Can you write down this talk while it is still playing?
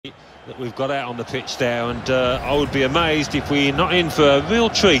that we've got out on the pitch there, and I would be amazed if we're not in for a real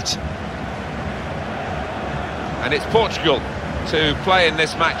treat. And it's Portugal to play in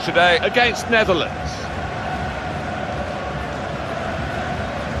this match today against Netherlands.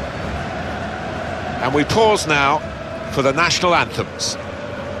 And we pause now for the national anthems.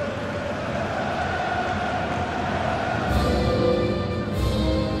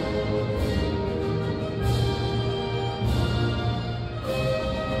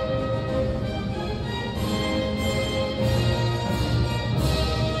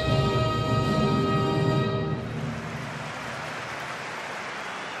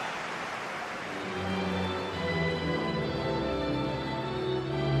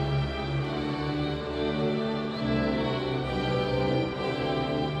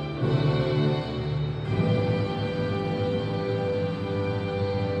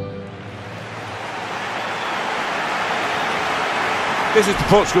 This is the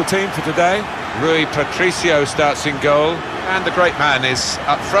Portugal team for today. Rui Patricio starts in goal, and the great man is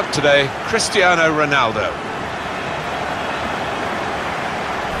up front today, Cristiano Ronaldo.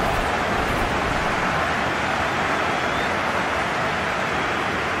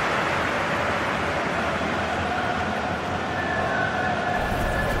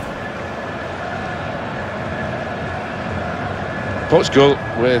 Portugal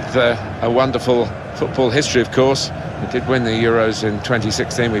with a wonderful football history, of course. They did win the Euros in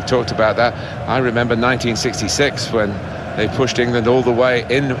 2016, we've talked about that. I remember 1966 when they pushed England all the way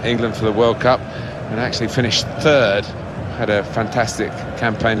in England for the World Cup and actually finished third. Had a fantastic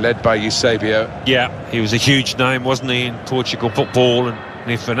campaign led by Eusebio. Yeah, he was a huge name, wasn't he, in Portugal football,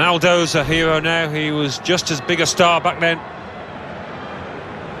 and if Ronaldo's a hero now, he was just as big a star back then.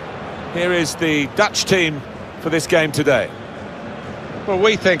 Here is the Dutch team for this game today. Well,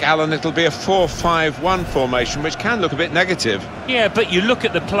 we think, Alan, it'll be a 4-5-1 formation, which can look a bit negative. Yeah, but you look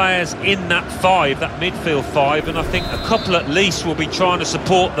at the players in that five, that midfield five, and I think a couple at least will be trying to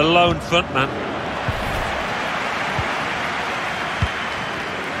support the lone frontman.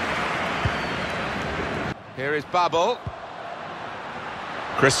 Here is Babel.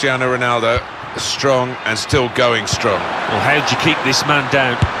 Cristiano Ronaldo, strong and still going strong. Well, how do you keep this man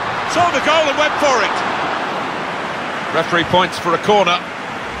down? Saw the goal and went for it. Referee points for a corner.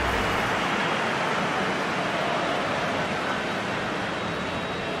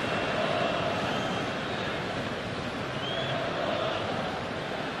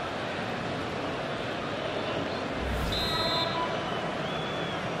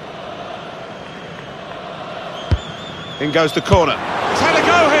 In goes the corner. He's had a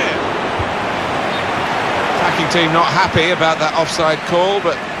go here. Attacking team not happy about that offside call,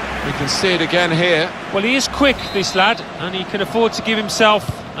 but we can see it again here. Well, he is quick, this lad, and he can afford to give himself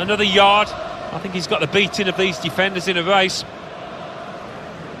another yard. I think he's got the beating of these defenders in a race.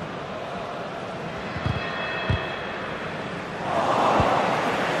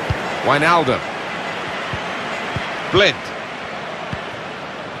 Wijnaldum. Blind.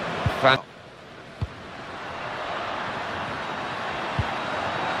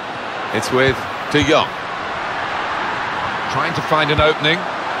 It's with De Jong. Trying to find an opening.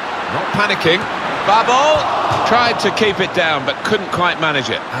 Not panicking. Babel tried to keep it down, but couldn't quite manage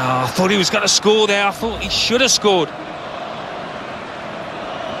it. Oh, I thought he was going to score there. I thought he should have scored.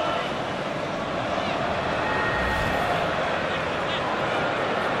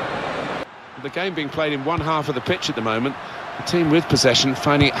 The game being played in one half of the pitch at the moment. The team with possession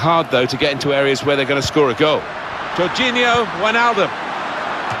finding it hard, though, to get into areas where they're going to score a goal. Jorginho Wijnaldum.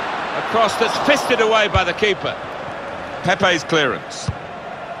 A cross that's fisted away by the keeper. Pepe's clearance.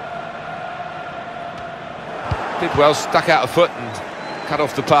 Did well, stuck out a foot and cut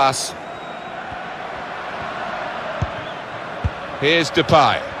off the pass. Here's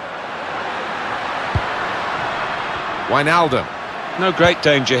Depay. Wijnaldum. No great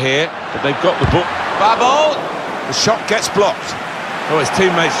danger here, but they've got the ball. Babel! The shot gets blocked. Oh, his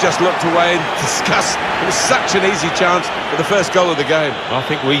teammates just looked away in disgust. It was such an easy chance for the first goal of the game. I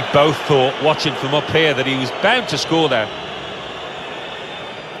think we both thought, watching from up here, that he was bound to score there.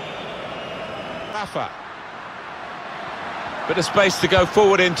 Rafa. Bit of space to go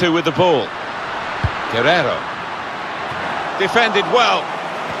forward into with the ball. Guerrero. Defended well.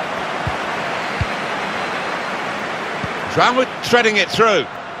 Drownwood treading it through.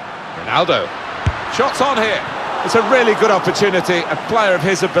 Ronaldo. Shots on here. It's a really good opportunity. A player of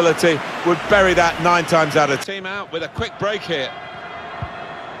his ability would bury that 9 times out of 10. Team out with a quick break here.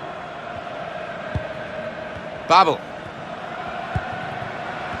 Babel.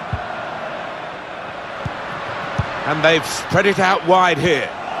 And they've spread it out wide here.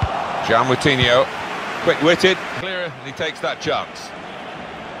 Jean Moutinho, quick-witted. Clearer, and he takes that chance.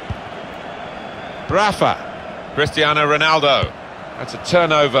 Rafa. Cristiano Ronaldo. That's a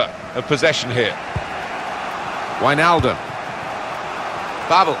turnover of possession here. Wijnaldum.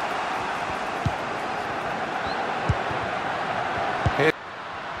 Babel. Here.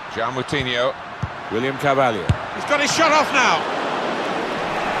 João Moutinho. William Carvalho. He's got his shot off now.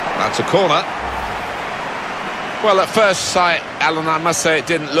 That's a corner. Well, at first sight, Alan, I must say it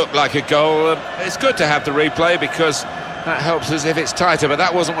didn't look like a goal. It's good to have the replay because that helps us if it's tighter, but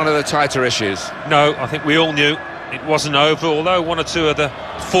that wasn't one of the tighter issues. No, I think we all knew it wasn't over, although one or two of the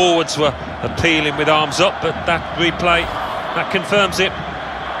forwards were appealing with arms up, but that replay, that confirms it.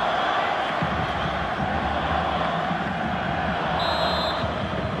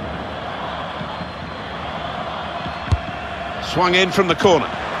 Swung in from the corner.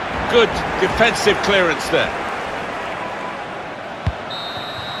 Good defensive clearance there.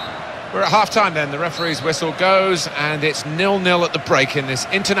 We're at half-time then, the referee's whistle goes, and it's 0-0 at the break in this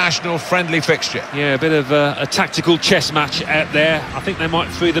international friendly fixture. Yeah, a bit of a tactical chess match out there. I think they might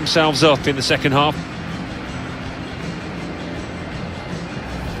free themselves up in the second half.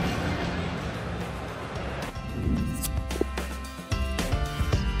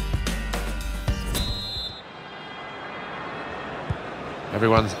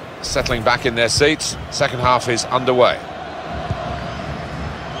 Everyone's settling back in their seats. Second half is underway.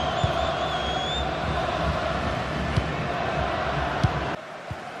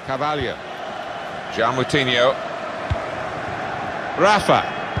 Carvalho. João Moutinho. Rafa.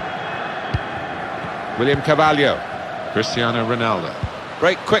 William Carvalho. Cristiano Ronaldo.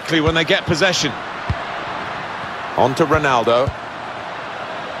 Break quickly when they get possession. On to Ronaldo.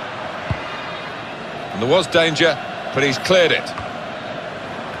 And there was danger, but he's cleared it.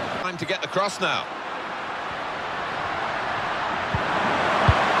 Time to get the cross now.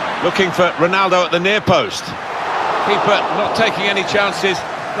 Looking for Ronaldo at the near post. Keeper not taking any chances.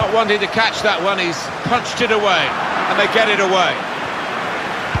 Not wanting to catch that one, he's punched it away, and they get it away.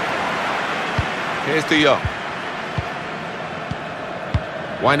 Here's De Jong.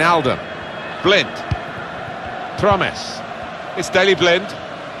 Wijnaldum. Blind. Promise. It's Daley Blind.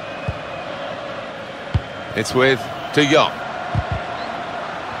 It's with De Jong.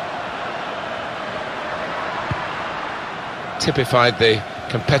 Typified the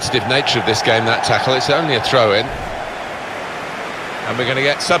competitive nature of this game, that tackle. It's only a throw-in. And we're going to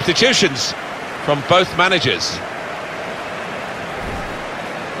get substitutions from both managers.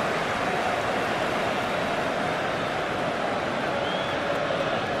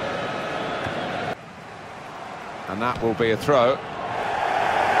 And that will be a throw.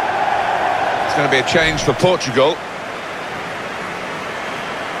 It's going to be a change for Portugal.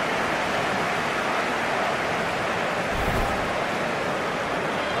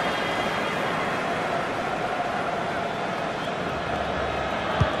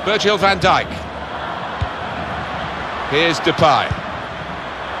 Virgil van Dijk. Here's Depay.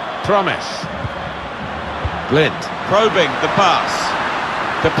 Promise. Blind. Probing the pass.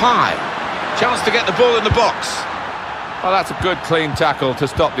 Depay. Chance to get the ball in the box. Well, that's a good, clean tackle to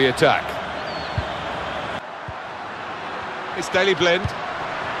stop the attack. It's Daley Blind.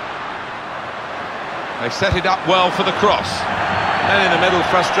 They've set it up well for the cross. And in the middle,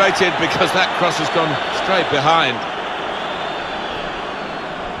 frustrated because that cross has gone straight behind.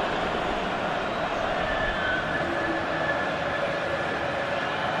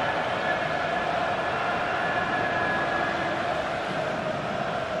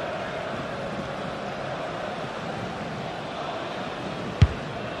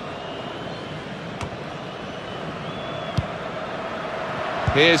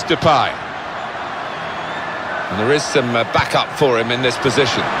 Here's Depay. And there is some backup for him in this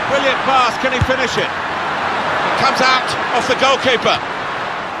position. Brilliant pass, can he finish it? It comes out off the goalkeeper.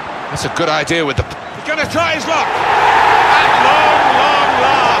 That's a good idea with the... He's going to try his luck. At long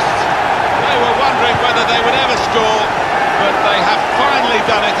last. They were wondering whether they would ever score, but they have finally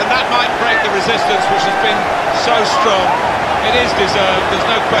done it, and that might break the resistance, which has been so strong. It is deserved, there's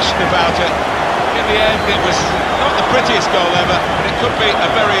no question about it. In the end, it was not the prettiest goal ever, but it could be a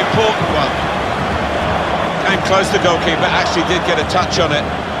very important one. Came close, the goalkeeper actually did get a touch on it,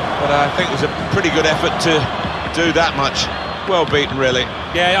 but I think it was a pretty good effort to do that much. Well beaten, really.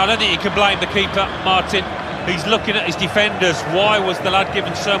 Yeah, I don't think you can blame the keeper, Martin. He's looking at his defenders. Why was the lad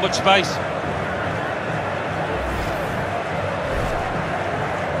given so much space?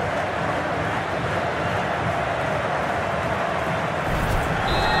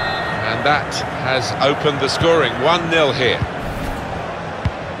 And that has opened the scoring. 1-0 here.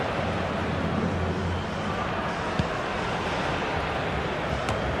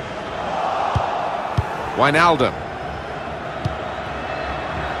 Wijnaldum.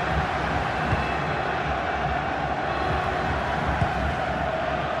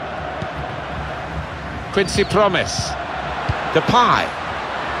 Quincy Promise. Depay.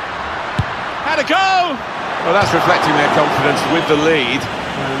 Had a go! Well, that's reflecting their confidence with the lead.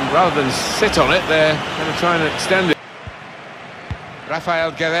 And rather than sit on it, they're going to try and extend it.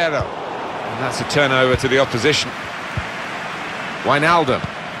 Rafael Guerrero. And that's a turnover to the opposition. Wijnaldum.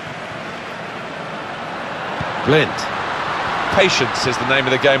 Blind. Patience is the name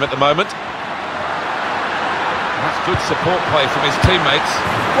of the game at the moment. That's good support play from his teammates.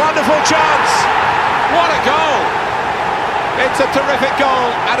 Wonderful chance! What a goal! It's a terrific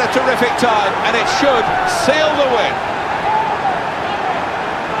goal at a terrific time, and it should seal the win.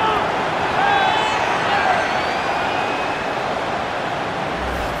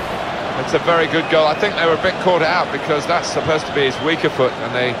 It's a very good goal. I think they were a bit caught out because that's supposed to be his weaker foot,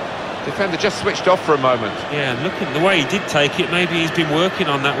 and the defender just switched off for a moment. Yeah, looking the way he did take it, maybe he's been working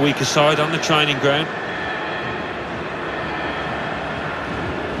on that weaker side on the training ground.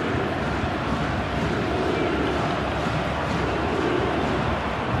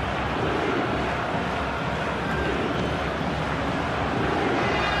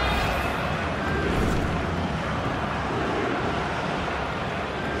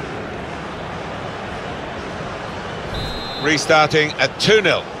 Restarting at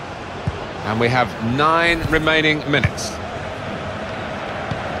 2-0. And we have 9 remaining minutes.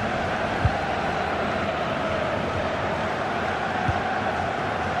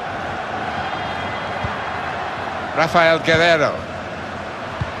 Rafael Guerrero.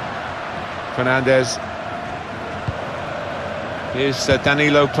 Fernandez. Here's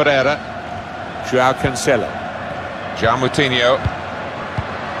Danilo Pereira. João Cancelo. João Moutinho.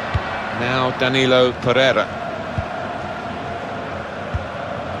 Now Danilo Pereira.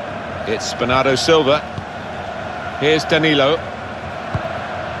 It's Bernardo Silva. Here's Danilo.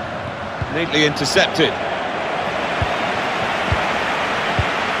 Neatly intercepted.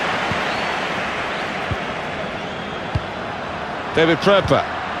 David Pröpa.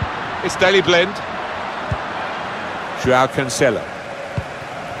 It's Daley Blind. João Cancelo.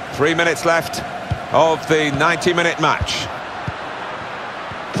 3 minutes left of the 90-minute match.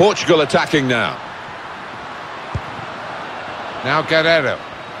 Portugal attacking now. Now Guerrero.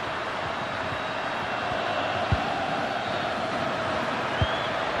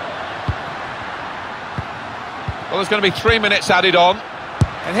 Well, there's going to be 3 minutes added on.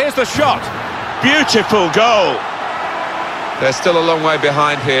 And here's the shot. Beautiful goal. They're still a long way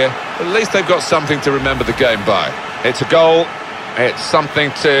behind here, but at least they've got something to remember the game by. It's a goal. It's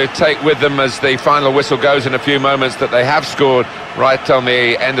something to take with them as the final whistle goes in a few moments, that they have scored right on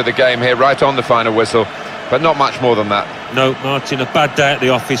the end of the game here, right on the final whistle, but not much more than that. No, Martin, a bad day at the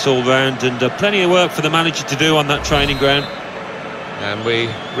office all round, and plenty of work for the manager to do on that training ground. And we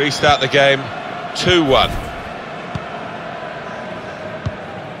restart the game 2-1.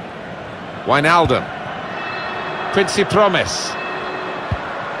 Wijnaldum. Quincy Promise.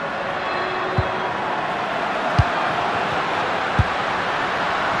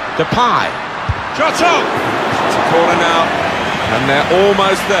 Depay. Shot on! It's a corner now, and they're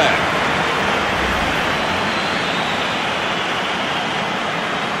almost there.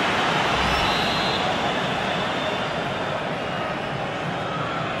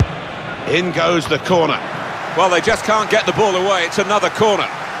 In goes the corner. Well, they just can't get the ball away. It's another corner.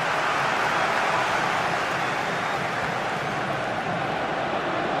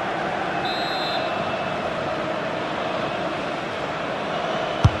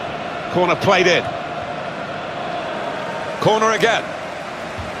 Corner played in. Corner again.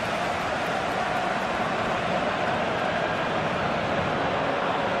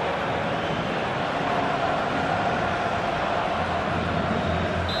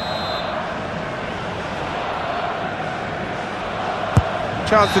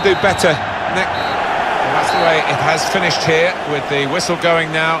 Chance to do better. And that's the way it has finished here, with the whistle going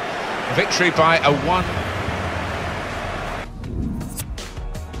now. Victory by a 1